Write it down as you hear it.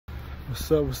What's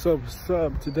up, what's up, what's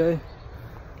up? Today,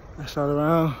 I shot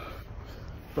around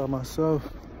by myself.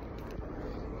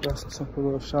 Got some simple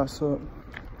little shots up.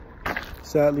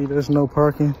 Sadly, there's no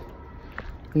parking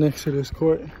next to this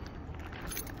court.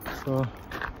 So,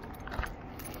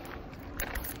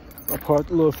 I parked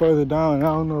a little further down. I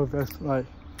don't know if that's like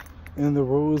in the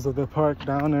rules of the park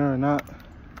down there or not.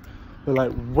 But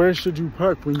like, where should you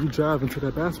park when you drive into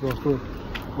that basketball court?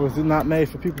 Or is it not made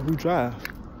for people who drive?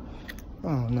 I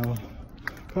don't know.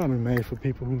 Probably made for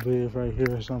people who live right here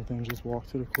or something, just walk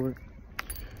to the court.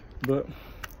 But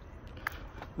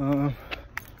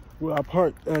where I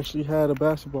parked actually had a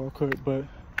basketball court, but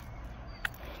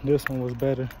this one was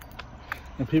better.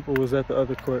 And people was at the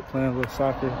other court playing a little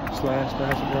soccer /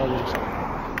 basketball or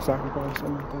soccer ball or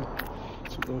something like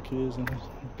that. Two little kids and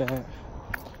dad.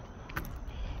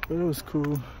 But it was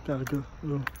cool. Got a good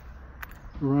little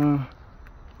run.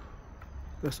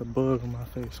 That's a bug on my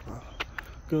face. Wow.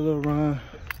 Good little run.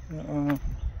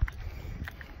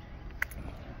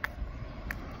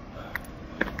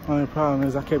 Only problem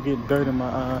is I kept getting dirt in my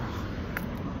eyes.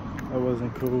 That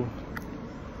wasn't cool.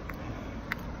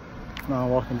 Now I'm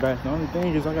walking back. The only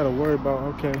thing is I gotta worry about,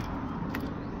 okay,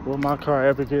 will my car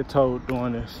ever get towed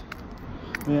doing this?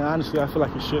 I mean, honestly, I feel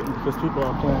like it shouldn't, because people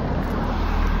are playing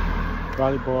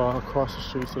volleyball across the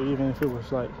street. So even if it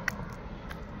was like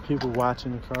people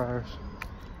watching the cars,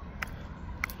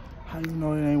 how you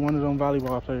know it ain't one of them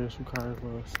volleyball players who car it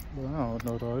was? Well, I don't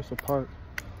know though. It's a park.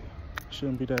 It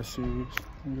shouldn't be that serious.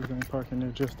 Niggas ain't parking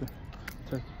there just to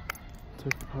take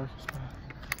the parking spot.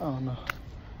 I don't know.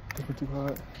 Thinking too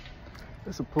hard.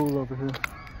 There's a pool over here.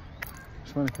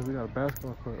 It's funny because we got a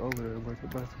basketball court over there, but the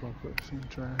basketball court seems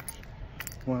trash.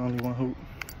 Only one hoop.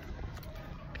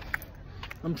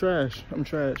 I'm trash.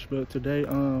 But today,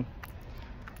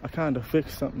 I kind of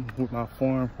fixed something with my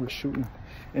form with shooting.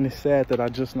 And it's sad that I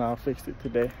just now fixed it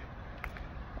today.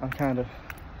 I kind of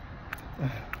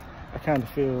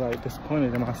feel like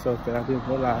disappointed in myself that I didn't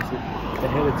realize it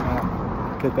ahead of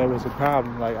time that there was a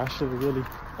problem. Like I should have really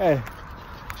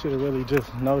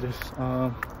just noticed.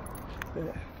 I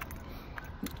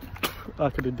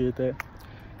could have did that.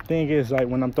 Thing is, like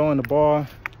when I'm throwing the ball,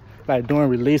 like during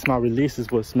release, my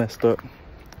releases was messed up.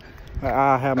 Like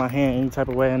I have my hand any type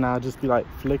of way, and I'll just be like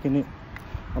flicking it.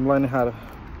 I'm learning how to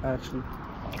actually.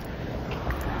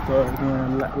 So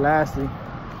then lastly,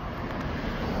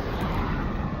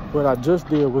 what I just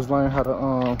did was learn how to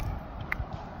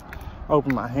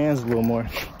open my hands a little more.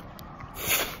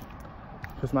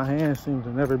 Because my hands seem to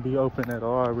never be open at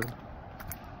all, really.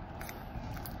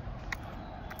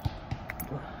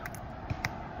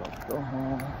 Go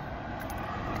home.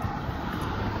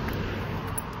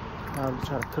 I'll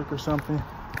try to cook or something.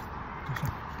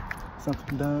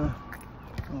 Something done.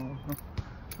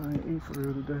 I ain't eat for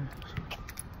real today.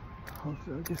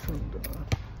 Hopefully I get something done.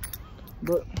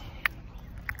 But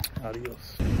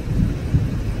adios.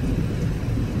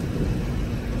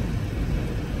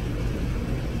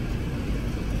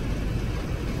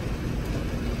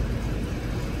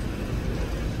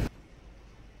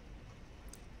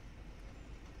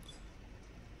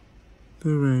 The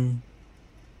rain.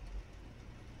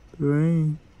 The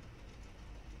rain.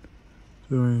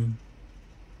 The rain.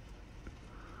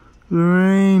 The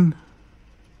rain.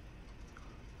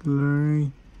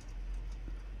 Larry,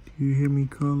 do you hear me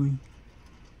calling?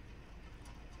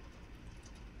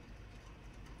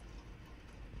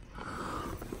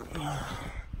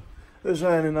 It's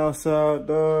raining outside,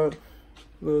 dog.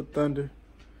 Little thunder.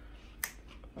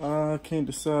 I can't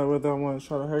decide whether I want to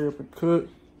try to hurry up and cook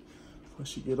or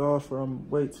she get off, or I'm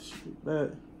wait till she get back.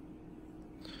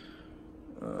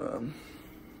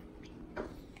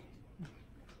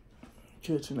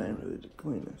 Kitchen ain't really the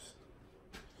cleanest.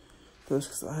 That's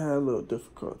because I had a little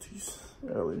difficulties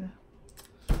earlier.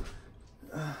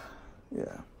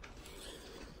 Yeah.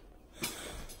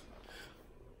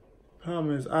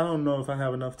 Problem is, I don't know if I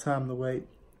have enough time to wait.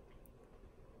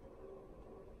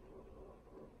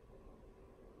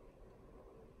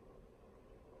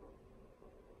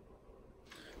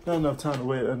 Not enough time to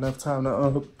wait, enough time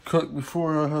to cook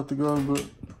before I have to go, but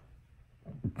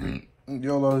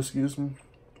y'all excuse me.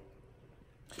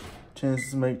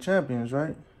 Chances make champions,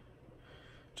 right?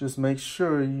 Just make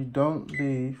sure you don't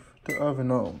leave the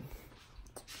oven on.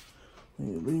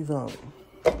 When you leave out.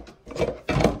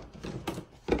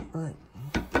 Right.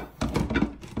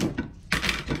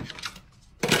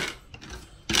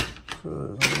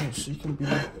 So she can be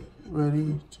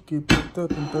ready to get picked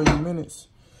up in 30 minutes.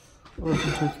 Or I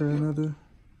can take her another.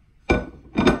 Oh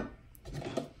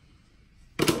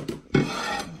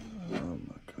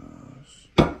my gosh.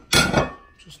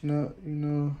 Just not, you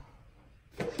know.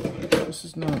 This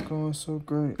is not going so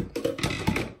great.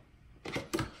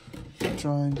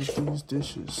 Trying to get these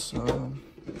dishes.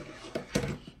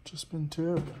 Just been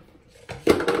terrible.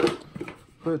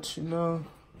 But you know,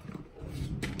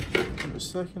 in a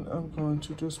second I'm going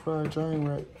to just buy a drying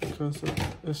rack because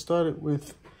it started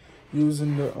with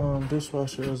using the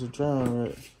dishwasher as a drying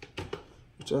rack,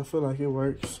 which I feel like it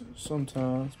works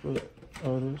sometimes, but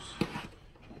others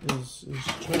is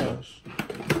trash.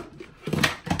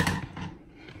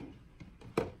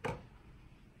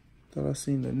 Thought I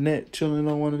seen the net chilling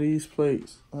on one of these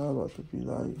plates. I was about to be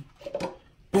like,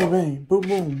 bang bang, boom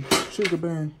boom, sugar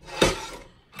bang.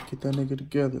 Get that nigga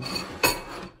together.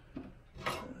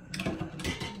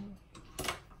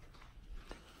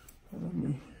 Let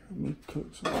me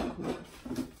cook something quick.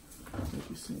 Make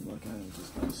it seem like I ain't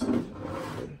just gonna sit here all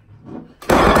day.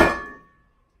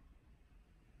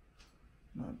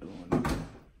 Not doing that.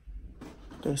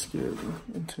 That scared me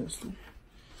intensely.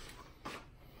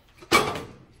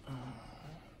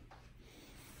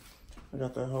 I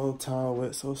got that whole towel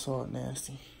wet, so salt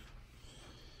nasty.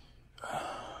 I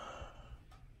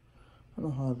don't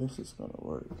know how this is gonna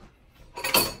work.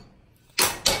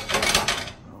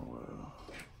 Oh well,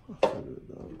 I'll figure it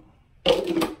out.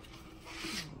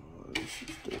 Oh, this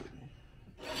is dirty.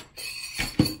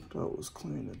 That was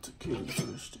clean until Kitty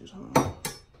touched it, huh?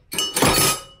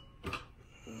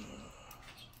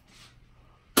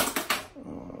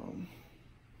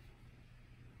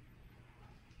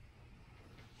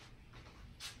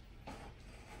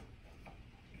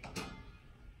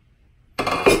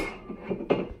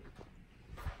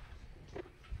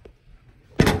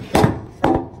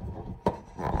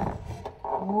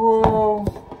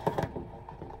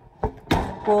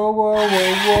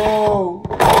 Whoa.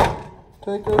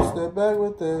 Take a step back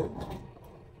with that.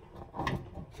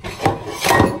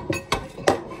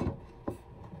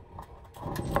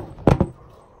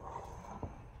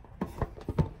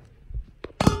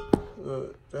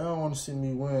 They don't want to see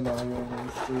me win out here on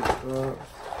the street, bro.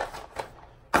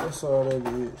 That's all that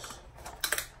is.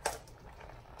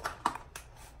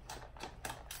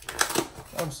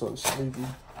 I'm so sleepy.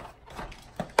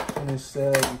 And it's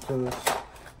sad because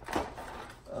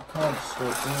I kind of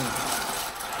slept in.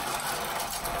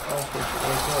 I was supposed to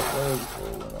wake up way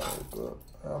before when I woke up.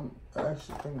 I'm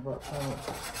actually thinking about trying to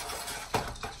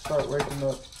start waking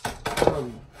up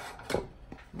early.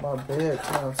 My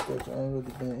bedtime schedule ain't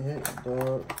really been hitting,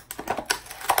 dog.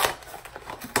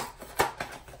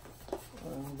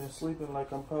 I've been sleeping like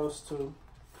I'm supposed to.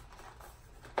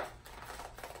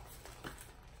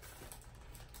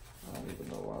 I don't even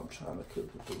know why I'm trying to cook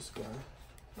with this guy.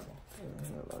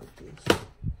 Here like this.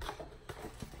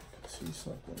 See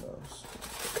something else.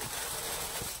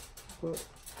 But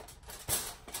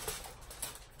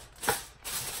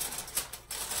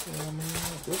yeah, I mean, I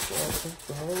guess I'll take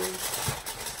the whole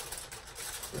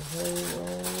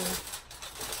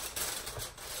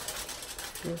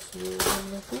guess we're in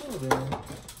the field then.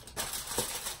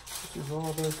 This is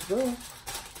all there to go.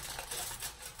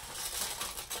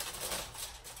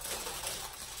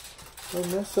 Don't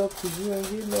mess up because you ain't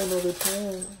getting no other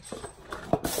chance.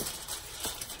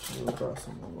 We'll buy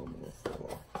some aluminum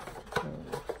foil.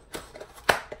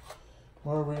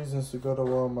 More reasons to go to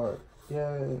Walmart.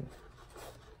 Yay.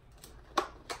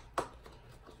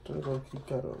 They keep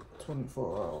got a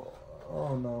 24-hour.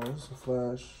 Oh no, it's a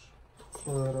flash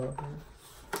flood out here.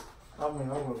 I mean,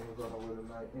 I wasn't even gonna wear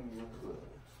tonight anyway,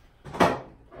 but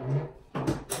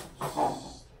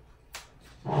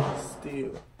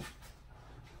still,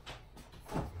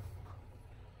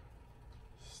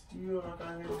 like I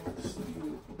hear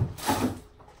still.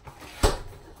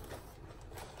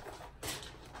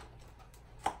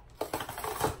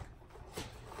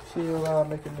 Chill out,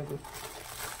 make a nigga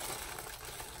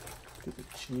get the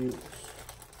chills.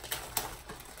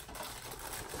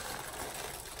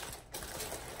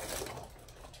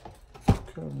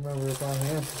 Couldn't remember if my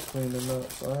hands was clean or not,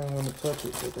 so I didn't want to touch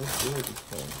it, but they should be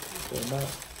clean. If they're not,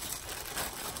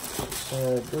 it's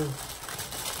sad, dude.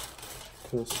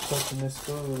 Because touching this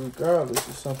food, regardless,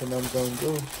 is something I'm going to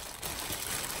do.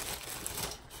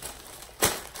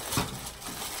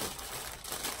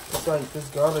 It's like this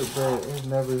garlic bread, it's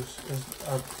never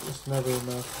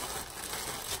enough.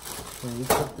 When you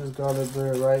cook this garlic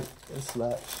bread right, it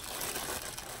slaps.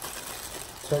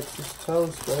 Texas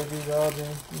toast, baby, y'all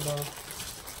been,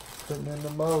 putting in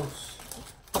the most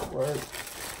work.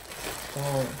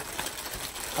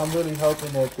 I'm really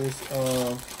hoping that this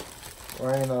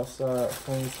rain outside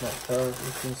cleans my car.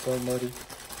 It's been so muddy,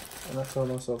 and I told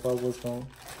myself I was going.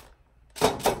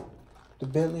 The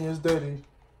Bentley is dirty.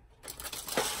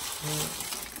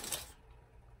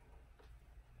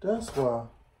 That's why.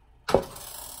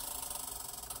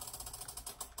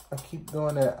 I keep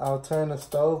doing that. I'll turn the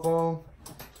stove on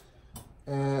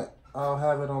and I'll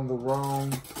have it on the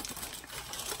wrong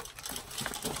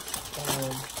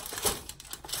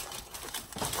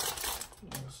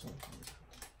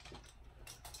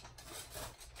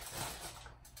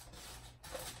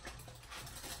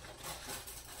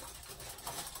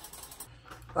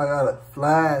I got a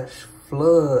flash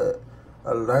flood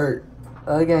alert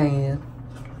again.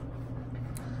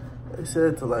 They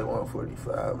said to like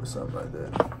 145 or something like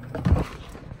that.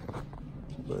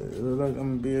 But it looks like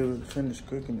I'm gonna be able to finish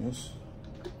cooking this.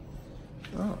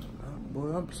 Oh, boy,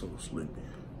 I'm so sleepy.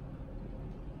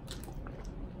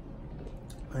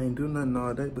 I ain't do nothing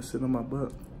all day but sit on my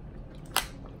butt.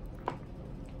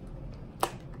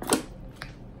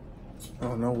 I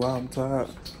don't know why I'm tired.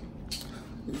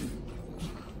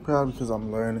 Probably because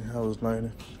I'm learning. I was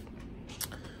learning.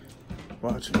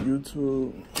 Watching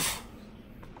YouTube.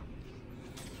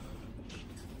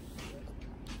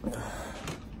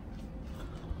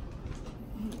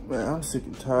 Man, I'm sick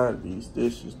and tired of these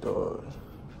dishes, dog.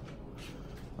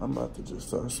 I'm about to just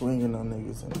start swinging on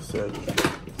niggas in a second.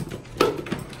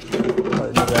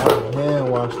 Like, nigga, I would hand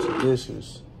wash the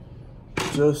dishes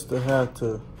just to have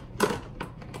to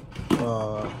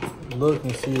look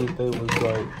and see if they was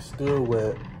like still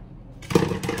wet,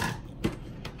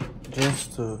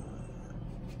 just to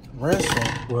rinse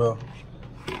them. Well,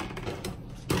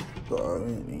 dog, I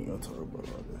ain't even gonna talk about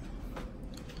all that.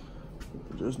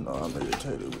 Just know I'm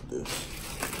irritated with this.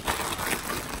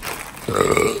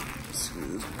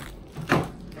 Excuse me.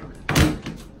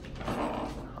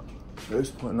 At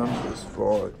this point, I'm just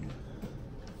farting.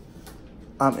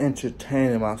 I'm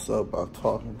entertaining myself by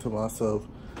talking to myself.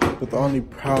 But the only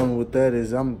problem with that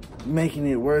is I'm making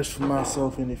it worse for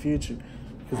myself in the future.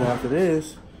 Because after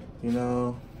this, you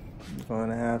know, I'm going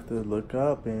to have to look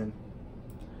up and,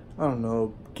 I don't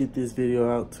know, get this video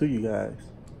out to you guys.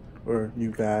 Or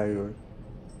you guys, or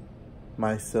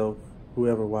myself,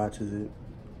 whoever watches it.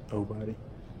 Nobody.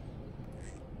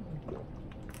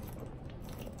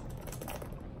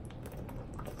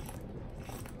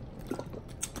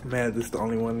 Man, this is the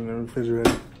only one in the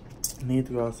refrigerator. I need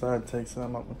to go outside and take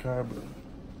something out my car,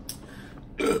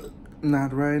 but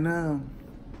not right now.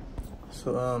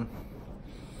 So,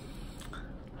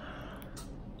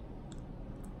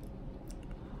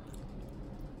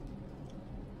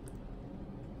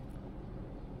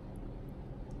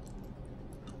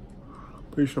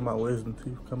 pretty sure my wisdom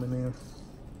teeth coming in.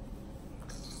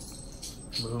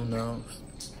 But who knows?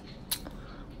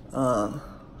 I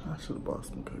should have bought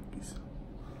some cookies.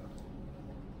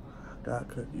 Got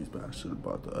cookies, but I should have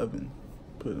bought the oven,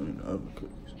 put them in the oven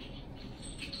cookies.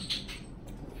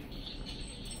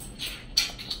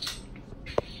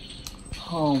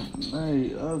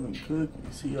 Homemade oven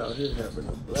cookies. He out here having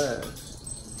a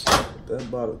blast.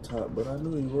 That bottle top, but I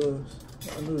knew he was.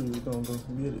 I knew he was gonna go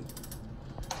get it.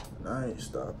 And I ain't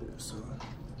stopped it, so.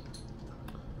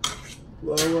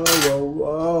 Whoa, whoa, whoa,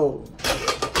 whoa.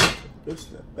 This is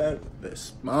the back of that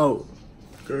smoke.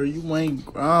 Girl, you ain't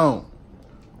grown.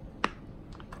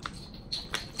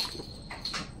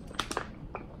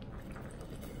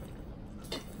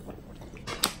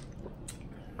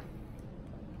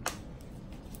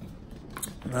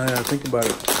 Now I think about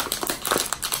it.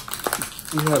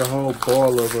 We had a whole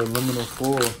ball of aluminum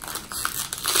foil.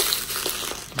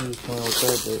 He was playing with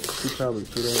that, but she probably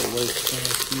threw that away.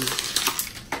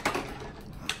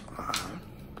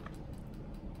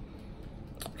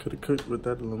 Could have cooked with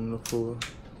that aluminum foil.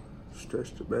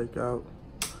 Stretched it back out.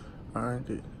 Ironed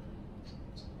it.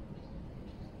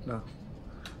 No,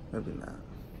 maybe not.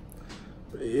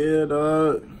 But yeah,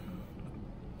 dog.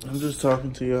 I'm just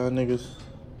talking to y'all niggas.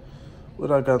 What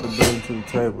I got to bring to the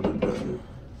table today?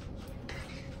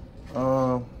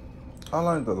 I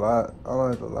learned a lot.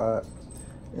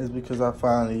 It's because I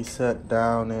finally sat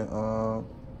down and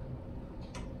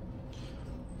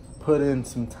put in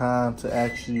some time to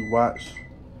actually watch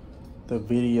the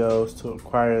videos to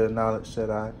acquire the knowledge that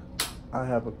I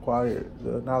have acquired.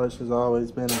 The knowledge has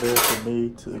always been there for me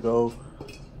to go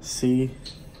see.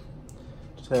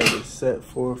 Just had to set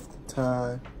forth the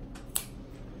time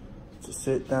to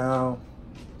sit down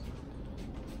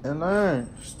and learn,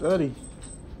 study.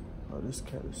 Oh, this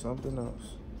cat is something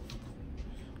else.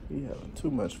 He having too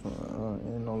much fun.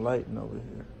 Ain't no lighting over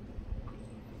here.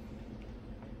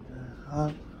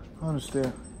 I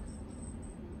understand.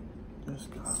 Let's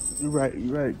go. You're right,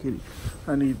 kitty.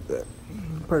 I need that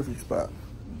perfect spot.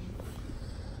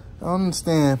 I don't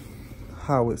understand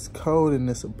how it's cold in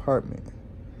this apartment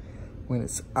when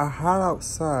it's hot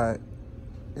outside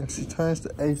and she turns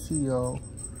the AC on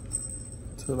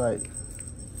to like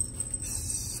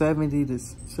 70 to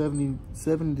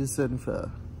 75.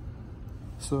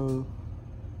 So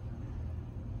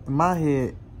in my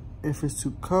head, if it's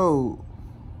too cold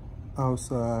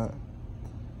outside,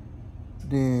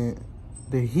 then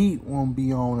the heat won't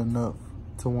be on enough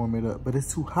to warm it up. But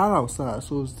it's too hot outside,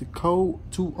 so is the cold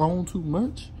too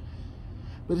much?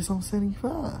 But it's on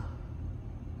 75.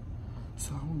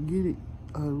 So I don't get it.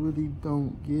 I really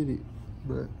don't get it.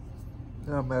 But it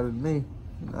don't matter to me.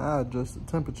 I adjust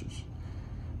the temperatures.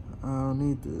 I don't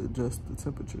need to adjust the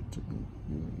temperature to me.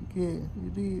 Yeah,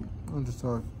 you did. I'm just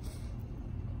talking.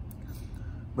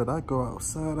 But I go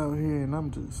outside out here and I'm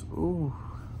just, ooh,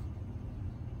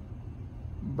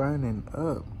 burning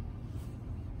up.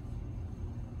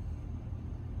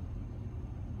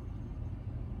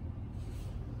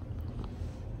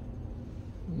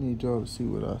 I need y'all to see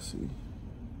what I see.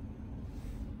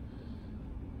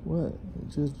 What?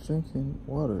 Just drinking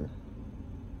water.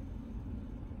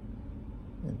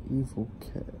 An evil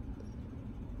cat.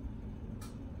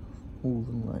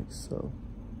 Moving like so.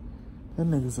 That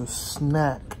nigga's a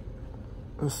snack.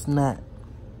 A snack.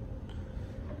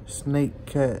 Snake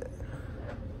cat.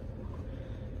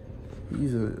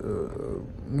 He's a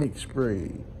mixed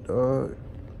breed, dog.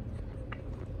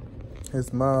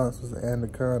 His mom was an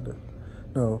anaconda.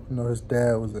 No, his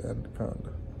dad was an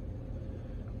anaconda.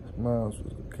 His mom was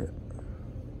a cat.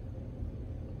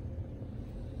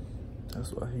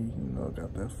 That's why he,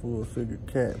 got that full figure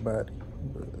cat body.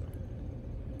 But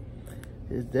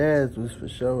his dad's was for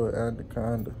sure an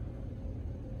anaconda.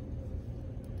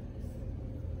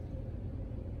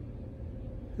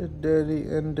 His daddy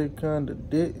anaconda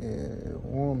didn't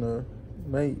wanna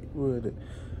mate with it.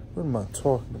 What am I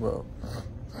talking about?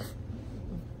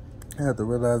 I have to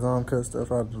realize I don't cut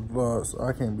stuff out of the vlog, so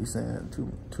I can't be saying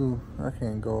too. I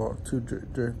can't go off too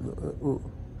jerk.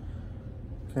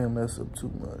 Can't mess up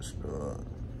too much, dog.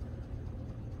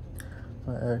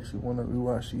 I actually want to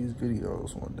rewatch these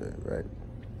videos one day, right?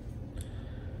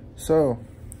 So,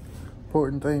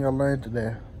 important thing I learned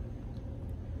today.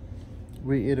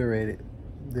 Reiterated,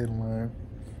 didn't learn.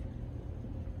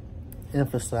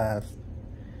 Emphasized.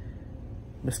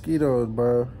 Mosquitoes,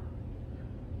 bro.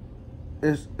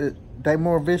 They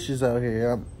more vicious out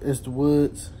here. It's the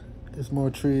woods. It's more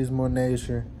trees, more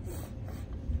nature.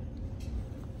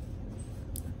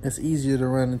 It's easier to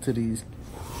run into these.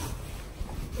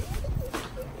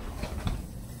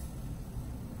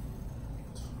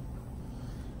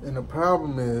 And the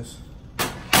problem is, I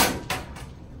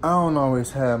don't always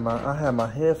have I have my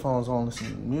headphones on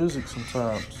listening to music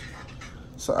sometimes.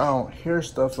 So I don't hear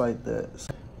stuff like that.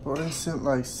 Bro, they sent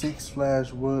like 6 flash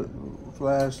flood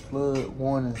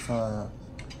warning signs.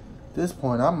 At this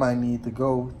point, I might need to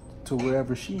go to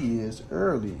wherever she is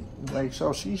early. Make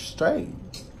sure she's straight.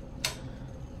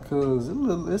 Cause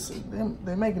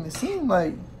they making it seem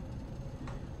like,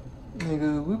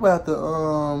 nigga, we about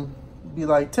to be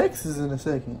like Texas in a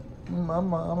second. I'm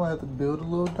gonna have to build a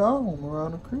little dome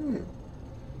around the crib.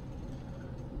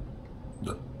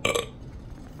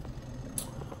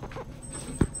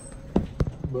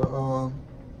 But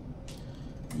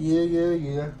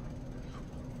yeah.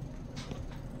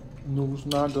 News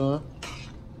not done.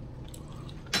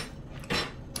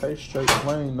 Hey, straight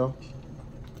plane though.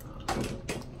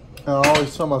 And I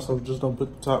always tell myself, just don't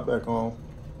put the top back on.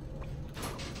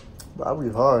 But I be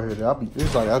hard headed.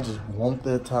 It's like I just want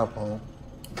that top on.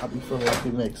 I be feeling like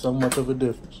it makes so much of a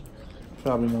difference.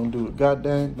 Probably gonna do it. God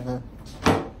dang, man.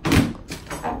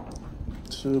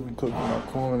 Should be cooking my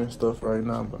corn and stuff right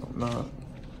now, but I'm not.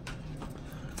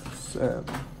 Sad.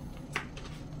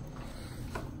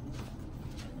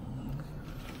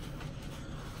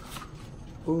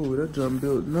 Ooh, that jump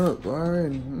building up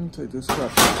already. Let me take this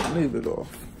top and leave it off.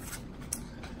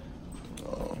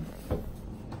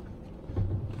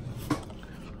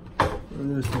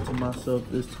 Listen to myself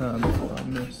this time before I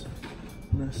mess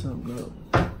something up.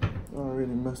 I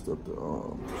already messed up the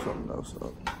something else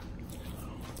up.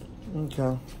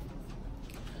 Okay.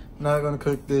 Not gonna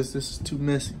cook this. This is too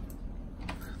messy.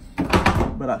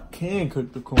 But I can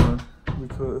cook the corn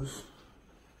because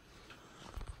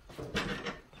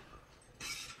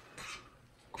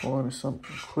corn is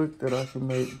something quick that I can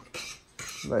make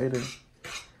later.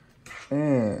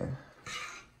 And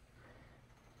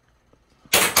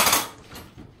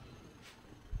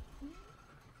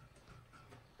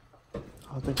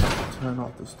I think I can turn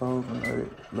off the stove and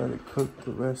let it cook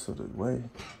the rest of the way.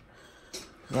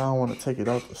 Cause I don't want to take it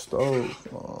off the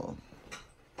stove.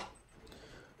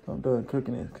 I'm done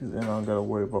cooking it, cause then I don't gotta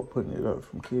worry about putting it up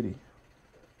from Kitty.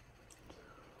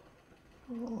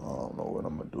 I don't know what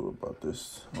I'm gonna do about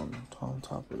this on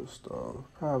top of the stove.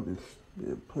 Probably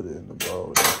put it in the bowl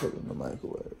and put it in the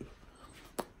microwave.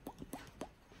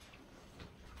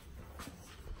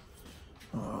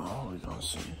 we gonna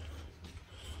see.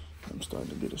 I'm starting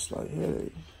to get a slight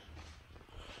headache.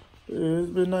 Yeah,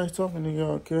 it's been nice talking to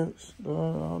y'all, cats. I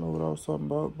don't know what I was talking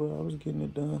about, but I was getting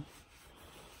it done.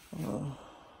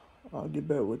 I'll get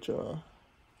back with y'all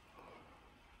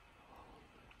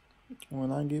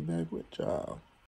when I get back with y'all.